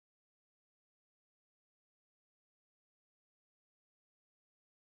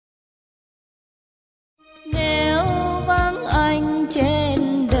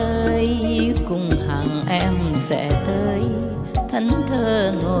sẽ tới. Thánh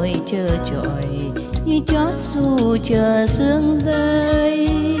thơ ngồi chờ chọi như chó xù chờ sương rơi.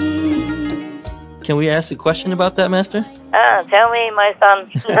 Can we ask a question about that, Master? Tell me, my son.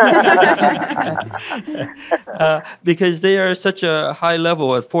 Because they are such a high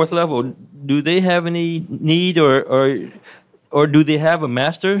level, at fourth level, do they have any need or do they have a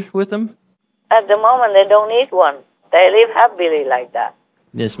master with them? At the moment, they don't need one. They live happily like that.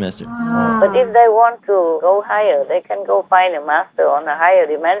 Yes, Master. But if they want to go higher, they can go find a master on a higher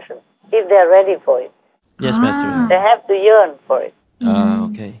dimension if they're ready for it. Yes, Master. They have to yearn for it.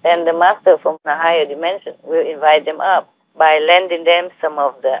 Okay. Then the master from a higher dimension will invite them up by lending them some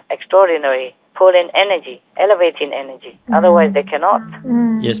of the extraordinary pulling energy, elevating energy. Otherwise, they cannot.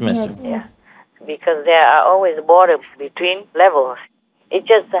 Yes, Master. Yes. Because there are always borders between levels. It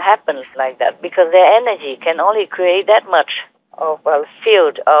just happens like that because their energy can only create that much of a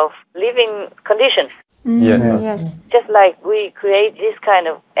field of living conditions. Yes. Just like we create this kind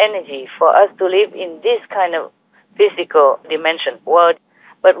of energy for us to live in this kind of physical dimension world,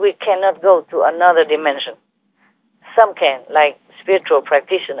 but we cannot go to another dimension. Some can, like spiritual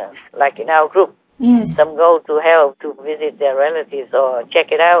practitioners, like in our group. Yes. Some go to hell to visit their relatives or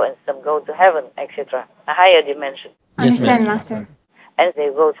check it out, and some go to heaven, etc. A higher dimension. Understand, Master. And they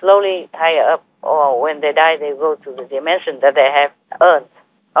go slowly higher up, or when they die, they go to the dimension that they have earned,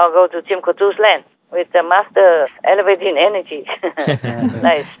 or go to Tim Kutu's land with the master elevating energy,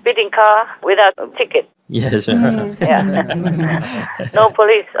 like speeding car without a ticket. Yes, Master. Yeah. No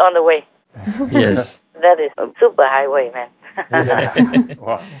police on the way. Yes. That is a super highway, man.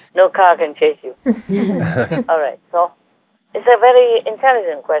 Wow. No car can chase you. All right, so it's a very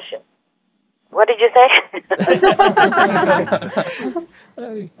intelligent question. What did you say?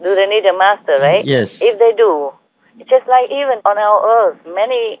 Do they need a master, right? Yes. If they do, it's just like even on our earth,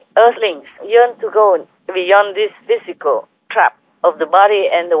 many earthlings yearn to go beyond this physical trap of the body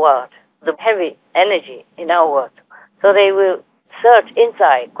and the world, the heavy energy in our world. So they will search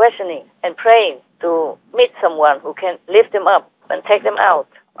inside, questioning and praying to meet someone who can lift them up and take them out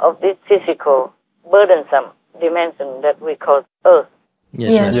of this physical, burdensome dimension that we call earth.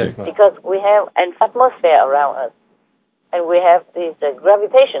 Yes, Master. Because we have an atmosphere around us, and we have these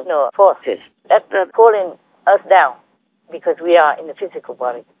gravitational forces that are pulling us down because we are in the physical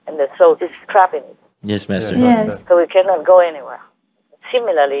body, and the soul is trapped in it. Yes, Master. Yes. So we cannot go anywhere.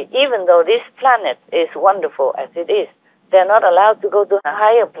 Similarly, even though this planet is wonderful as it is, they're not allowed to go to a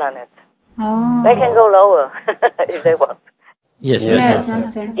higher planet. Oh. They can go lower if they want. Yes, Yes, Master.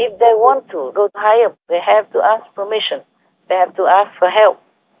 Master. If they want to go higher, they have to ask permission. They have to ask for help.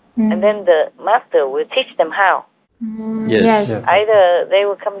 And then the master will teach them how. Yes. Either they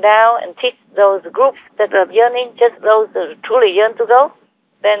will come down and teach those groups that are yearning, just those that truly yearn to go,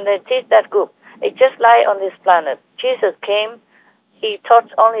 then they teach that group. It's just like on this planet. Jesus came, he taught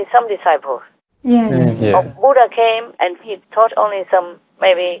only some disciples. Yes. Or Buddha came and he taught only some,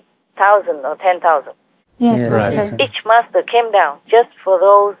 maybe 1,000 or 10,000. Yes, Right. Master. Each master came down just for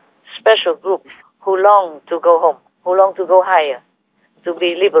those special groups who long to go home, who long to go higher, to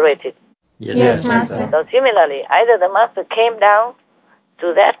be liberated. Yes, Master. So similarly, either the master came down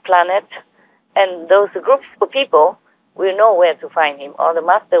to that planet and those groups of people will know where to find him, or the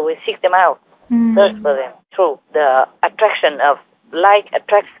master will seek them out, search for them through the attraction of like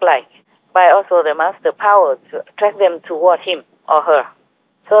attracts like, by also the master power to attract them toward him or her,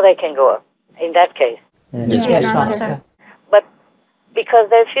 so they can go up in that case. Yes, Master. But because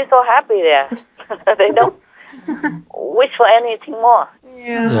they feel so happy there, they don't wish for anything more.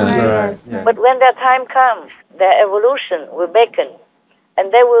 Yes. But when their time comes, their evolution will beckon,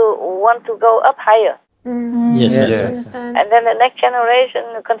 and they will want to go up higher. Yes, Master. Understand. And then the next generation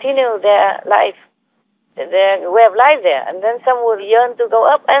will continue their life, their way of life there. And then some will yearn to go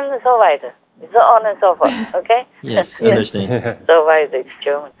up and so weiter. So on and so forth, okay? Yes, understand. So weiter, it's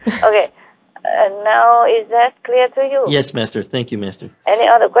German. Okay, and now is that clear to you? Yes, Master. Thank you, Master. Any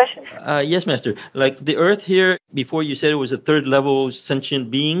other questions? Yes, Master. Like the Earth here, before you said it was a third level sentient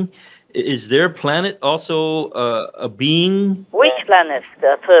being, is their planet also a being? Which planets,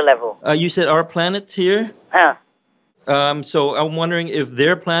 the third level? You said our planet here? So I'm wondering if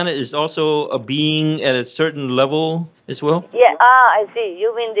their planet is also a being at a certain level as well? Yeah, I see.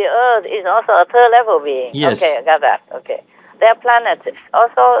 You mean the Earth is also a third level being? Yes. Okay, I got that. Okay. Their planet is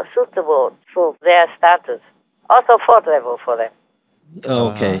also suitable for their status. Also fourth level for them.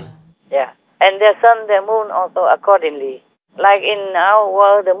 Okay. Yeah. And their sun, their moon also accordingly. Like in our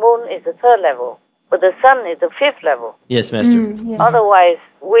world, the moon is the third level, but the sun is the fifth level. Yes, Master. Yes. Otherwise,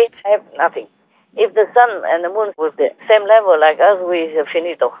 we have nothing. If the sun and the moon were the same level like us, we are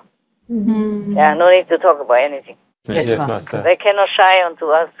finito. Yeah, no need to talk about anything. Yes, Master. They cannot shine onto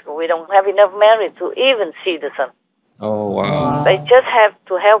us. We don't have enough merit to even see the sun. Oh, wow. They just have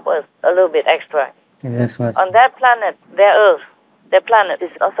to help us a little bit extra. Yes, Master. On that planet, their Earth, their planet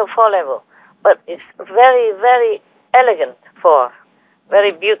is also 4 level, but it's very, very elegant 4,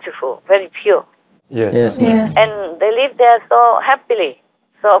 very beautiful, very pure. Yes. Yes. And they live there so happily,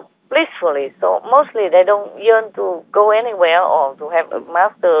 so blissfully. So mostly they don't yearn to go anywhere or to have a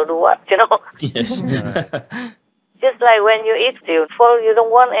master or do what, Yes. Just like when you eat you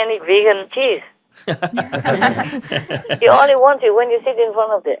don't want any vegan cheese. You only want it when you sit in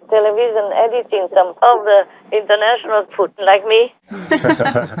front of the television editing some of the international food, like me,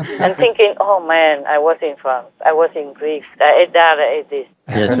 and thinking, oh man, I was in France, I was in Greece, I ate that, I ate this.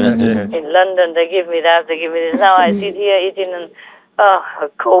 Yes, Master. In London, they give me that, they give me this. Now I sit here eating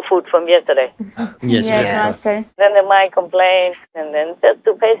cold food from yesterday. Yes, Yes, Master. Master. Then they might complain, and then just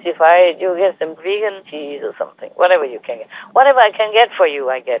to pacify it, you get some vegan cheese or something, whatever you can get. Whatever I can get for you,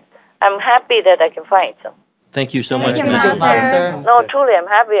 I get. I'm happy that I can find some. Thank you so Thank much, you, Master. Master. No, truly, I'm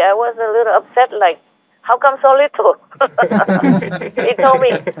happy. I was a little upset, like, how come so little? He told me,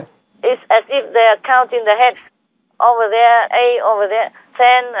 it's as if they're counting the heads. Over there, 8, over there,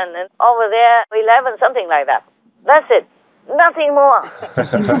 10, and then over there, 11, something like that. That's it. Nothing more.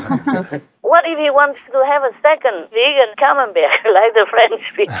 What if he wants to have a second vegan camembert, like the French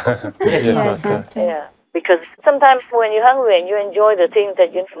people? Yes, Yes, Master. Master. Yeah. Because sometimes when you're hungry and you enjoy the things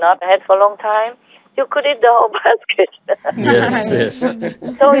that you've not had for a long time, you could eat the whole basket. Yes.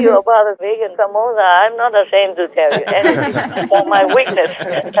 Told you about the vegan samosa. I'm not ashamed to tell you anything for my weakness.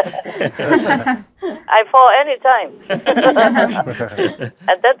 I fall any time.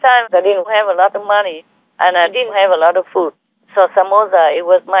 At that time, I didn't have a lot of money and I didn't have a lot of food. So samosa, it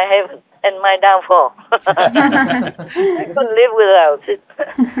was my heaven and my downfall. I couldn't live without it.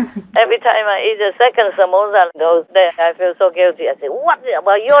 Every time I eat a second samosa, those days I feel so guilty. I say, what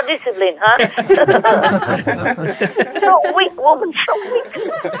about your discipline, huh? So weak, woman, so weak.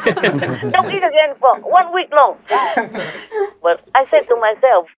 Don't eat again for 1 week long. But I said to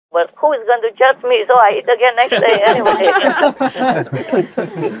myself, but who is going to judge me? So I eat again next day anyway.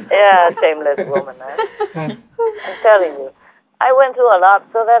 Yeah, shameless woman. Huh? I'm telling you. I went through a lot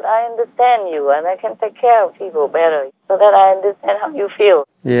so that I understand you and I can take care of people better, so that I understand how you feel.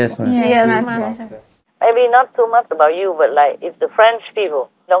 Yes, Master. Yes, Master. Maybe not too much about you, but like if the French people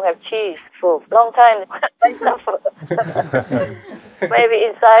don't have cheese for a long time, they suffer. Maybe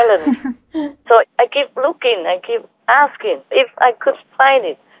in silence. So I keep looking, I keep asking if I could find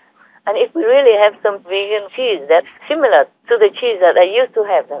it. And if we really have some vegan cheese that's similar to the cheese that I used to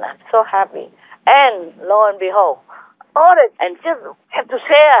have, then I'm so happy. And lo and behold, order and just have to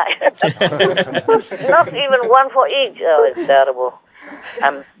share. Not even one for each. Oh, it's terrible.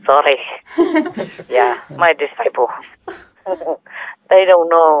 I'm sorry. Yeah, my disciple. They don't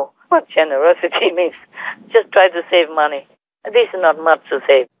know what generosity means. Just try to save money. This is not much to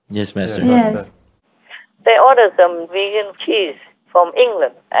save. Yes, Master. Yes. They ordered some vegan cheese from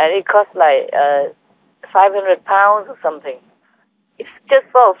England, and it cost like 500 pounds or something. It's just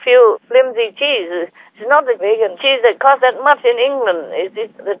for a few flimsy cheese. It's not the vegan cheese that costs that much in England.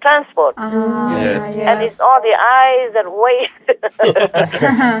 It's the transport. Yes. And it's all the eyes that weigh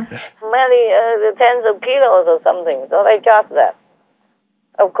many tens of kilos or something. So they charge that.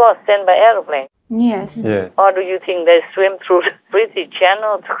 Of course, sent by aeroplane. Yes. Yes. Or do you think they swim through the British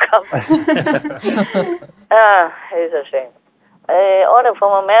Channel to come? It's a shame. Order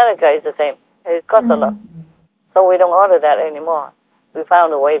from America is the same. It costs a lot. So we don't order that anymore. We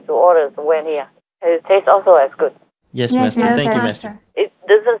found a way to order somewhere here. It tastes also as good. Yes, Yes, Master. Master. Thank you, Master. It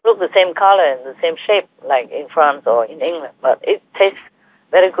doesn't look the same color and the same shape like in France or in England, but it tastes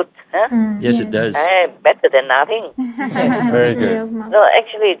very good. Huh? Yes, it does. Better than nothing. Very good. Yes, Master. No,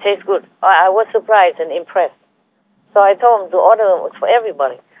 actually, it tastes good. I was surprised and impressed. So I told him to order for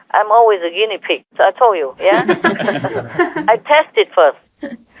everybody. I'm always a guinea pig. So I told you, yeah? I tested first.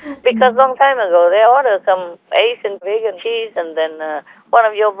 Because long time ago, they ordered some Asian vegan cheese, and then one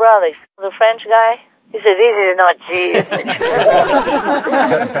of your brothers, the French guy, he said, this is not cheese.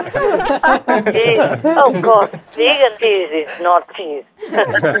 Cheese. Oh, God, vegan cheese is not cheese.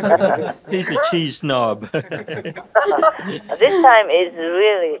 He's a cheese snob. This time is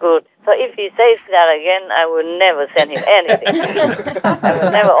really good. So if he says that again, I will never send him anything. I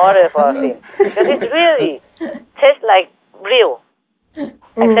will never order for him. Because it really tastes like real.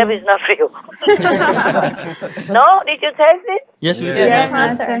 Except it's not real. No? Did you taste it? Yes, we did. Yes,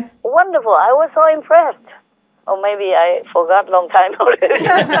 Master. Master. Wonderful. I was so impressed. Or maybe I forgot long time already.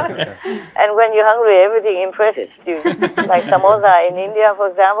 And when you're hungry, everything impresses you. Like samosa in India, for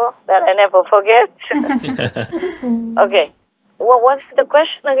example, that I never forget. Okay. What's the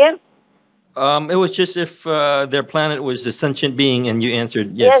question again? It was just if their planet was a sentient being, and you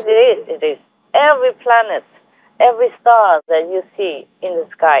answered Yes, yes. it is. Every planet, every star that you see in the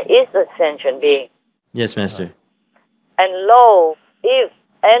sky is a sentient being. Yes, Master. And lo, if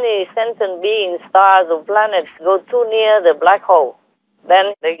any sentient being, stars or planets go too near the black hole,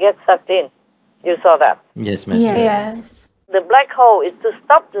 then they get sucked in. You saw that. Yes, Master. Yes. The black hole is to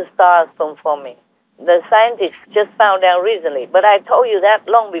stop the stars from forming. The scientists just found out recently, but I told you that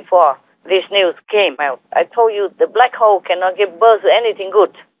long before this news came out. I told you the black hole cannot give birth to anything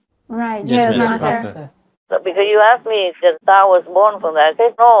good. Right. Yes, Yes, Master. Master. So because you asked me if the star was born from that, I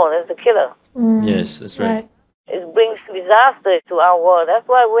said, no, that's a killer. Yes, that's right. It brings disaster to our world. That's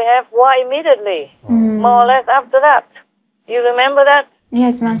why we have war immediately, more or less after that. You remember that?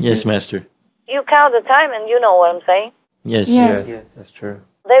 Yes, Master. Yes, Master. You count the time and you know what I'm saying. Yes. Yes. Yes, that's true.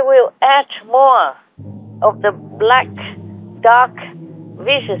 They will add more of the black, dark,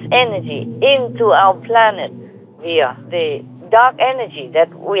 vicious energy into our planet via the dark energy that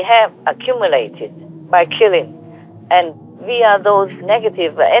we have accumulated by killing, and via those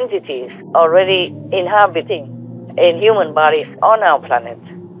negative entities already inhabiting in human bodies on our planet.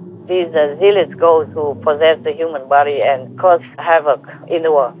 These zealous ghosts who possess the human body and cause havoc in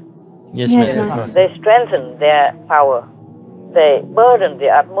the world. Yes, Yes, Master. Master. They strengthen their power. They burden the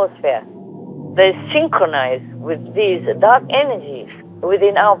atmosphere. They synchronize with these dark energies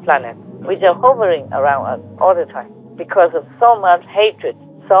within our planet, which are hovering around us all the time because of so much hatred,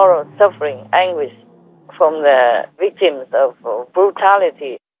 sorrow, suffering, anguish from the victims of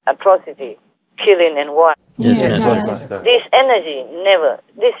brutality, atrocity, killing, and war. Yes, Yes, Master. Yes, Master. Master. This energy never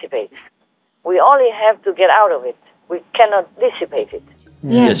dissipates. We only have to get out of it. We cannot dissipate it.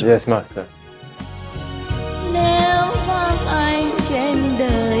 Yes. Yes, Master. Nếu vắng anh trên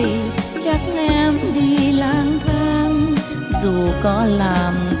đời, chắc em đi lang thang. Dù có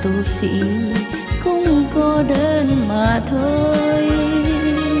làm tu sĩ, cũng cô đơn mà thôi.